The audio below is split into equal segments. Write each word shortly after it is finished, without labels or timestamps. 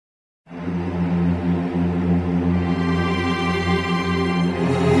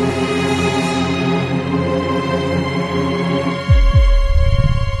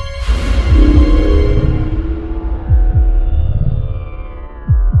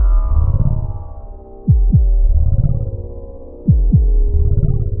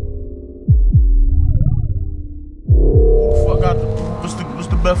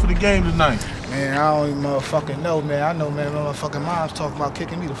game tonight? Man, I don't even motherfucking know, man. I know, man, motherfucking mom's talking about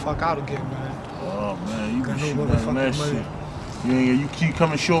kicking me the fuck out again, man. Oh, man, you can shoot motherfucking shit. You keep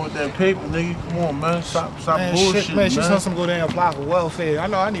coming short with that paper, nigga. Come on, man. Stop man, bullshit, shit, man. She told some go there and apply for welfare. I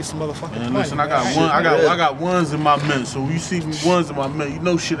know I need some motherfucking money. Listen, I got ones in my mint. So when you see me ones in my mint, you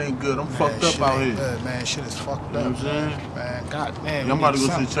know shit ain't good. I'm fucked up out here. Good, man. Shit is fucked up. You know what I'm saying? Man, god damn. I'm about to go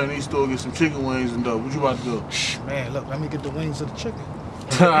to the Chinese store, get some chicken wings and dope. What you about to do? Man, look, let me get the wings of the chicken.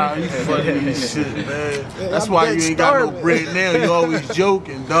 You funny as shit, man. That's why you ain't got no bread now. You always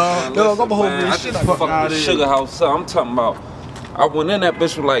joking, dog. Dog, I'm a whole I just fucked the sugar house up. I'm talking about, I went in that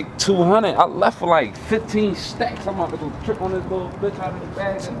bitch with like 200. I left for like 15 stacks. I'm about to go trick on this little bitch out of the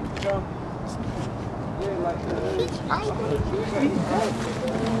bag and jump. Yeah, like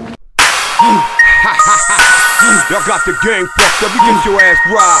Y'all got the game fucked up. You get your ass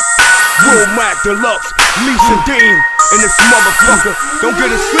robbed. Real Mac Delux, Lief Sadine, and this motherfucker. Don't get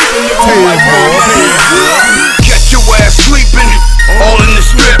it sleeping, nigga. Catch your ass sleeping, all in the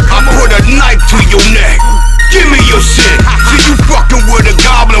strip. I put a knife to your neck. Give me your shit. See you fucking with a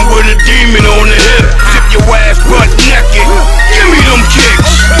goblin with a demon on the hip. Zip your ass butt naked. Give me them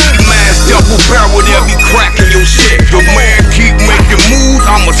kicks. Mass double barrel, they'll be cracking your shit. Your man keep making moves,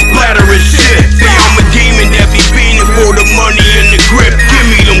 I'ma splatter his shit. See I'm a demon that be fiending for the money in the grip. Give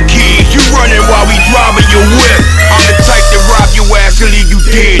me them keys. You running while we driving your whip. I'm the type to rob your ass and leave you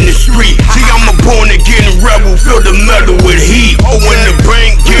dead in the street. See I'm a born again rebel, fill the metal with heat. Oh in the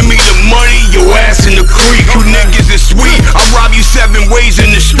bank, give me the money, your ass in the creek. You niggas is sweet, I rob you 7 ways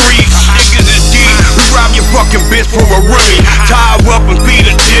in the streets. Niggas is deep, we rob your fucking bitch for a Remy. Tie her up and feed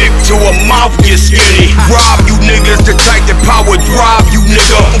a dick to her mouth get skinny. Rob you niggas, the type that power drive you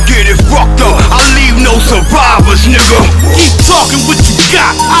nigga. Don't get it fucked up, I leave no survivors nigga. Keep talking what you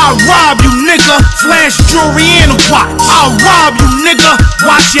got, I'll rob you nigga. Flash jewelry and a watch, I'll rob you nigga.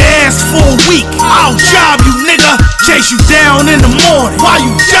 Watch your ass for a week, I'll job you nigga. Chase you down in the morning while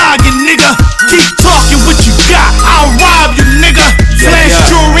you jogging nigga. Keep talking what you got, I'll rob you nigga. Flash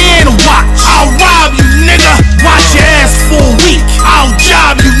jewelry and a watch, I'll rob you nigga. Watch your ass for a week, I'll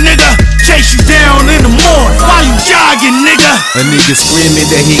job you nigga. Chase you down in the morning while you jogging nigga. A nigga screaming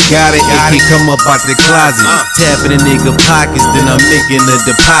that he got it, and he come up out the closet. Tapping a nigga pockets, then I'm making a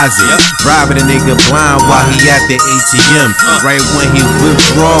deposit. Robbing a nigga blind while he at the ATM. Right when he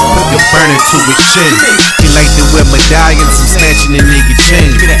withdraw, put the burner to his chin. He like to wear medallions, I'm snatching a nigga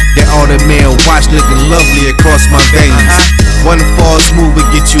chain. That all the man watch looking lovely across my veins. One false move will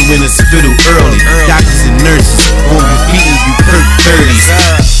get you in the hospital early. Doctors and nurses won't be feeding you perk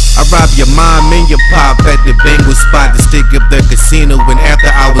 30s. I rob your mom and your pop at the Bengal spot to stick up the casino when after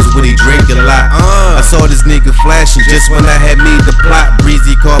hours when he drink a lot. I saw this nigga flashing just when I had made the plot.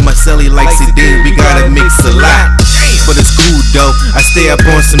 Breezy called my celly like Sadine, we gotta mix a lot. But it's cool though, I stay up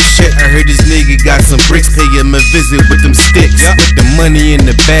on some shit. I heard this nigga got some bricks, pay him a visit with them sticks. Put the money in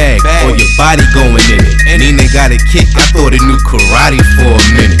the bag, or your body going in it. Nina got a kick, I thought he knew karate for a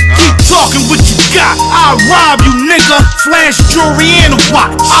minute. Keep talking what you got, I'll rob you nigga. Flash jewelry and a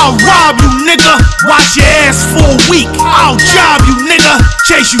watch, I'll rob you nigga. Watch your ass for a week, I'll job you nigga.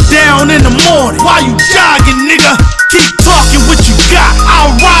 Chase you down in the morning while you jogging nigga. Keep talking what you got,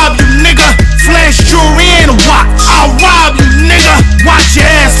 I'll rob you nigga. Flash jewelry and a watch, I'll rob you nigga. Watch your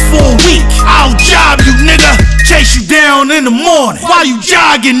ass for a week, I'll job you nigga. Chase you down in the morning while you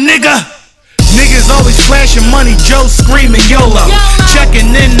jogging nigga. Niggas always flashing money, Joe screaming YOLO.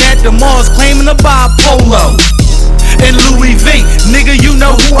 Checking in at the malls, claiming to buy polo and Louis V. Nigga, you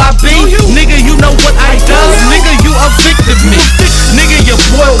know who I be. Nigga, you know what I does. Nigga, you evicted me. Nigga, you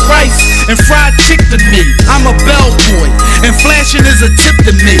boiled rice and fried chick to me. I'm a bellboy and flashing is a tip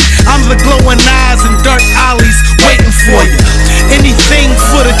to me. I'm the glowing eyes and dark alleys waiting for you. Anything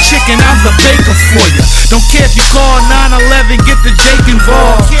for the chicken, I'm the baker for you. Don't care if you call 911, get the Jake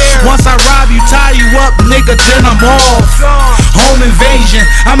involved. Once I rob you, tie you up, nigga, then I'm off. Home invasion,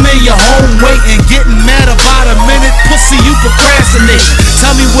 I'm in your home waiting, getting mad about a minute. Pussy, you procrastinate.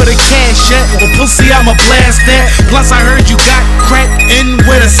 Tell me where the cash at, or pussy, I'ma blast that. Plus, I heard you got cracked in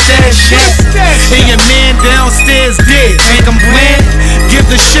with a stash at. And your man downstairs dead. Think I'm playing? Give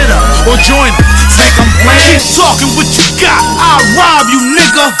the shit up, or join him. Think I'm playing? Keep talking what you got, I'll rob you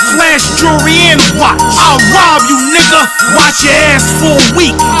nigga. Flash jewelry and a watch, I'll rob you nigga. Watch your ass for a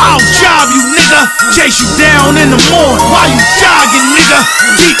week, I'll job you nigga. Chase you down in the morning while you jogging nigga.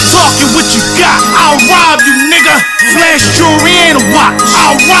 Keep talking what you got, I'll rob you nigga. Flash jewelry and a watch,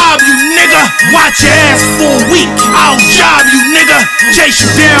 I'll rob you nigga. Watch your ass for a week, I'll job you nigga. Chase you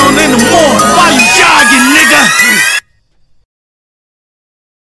down in the morning while you jogging nigga.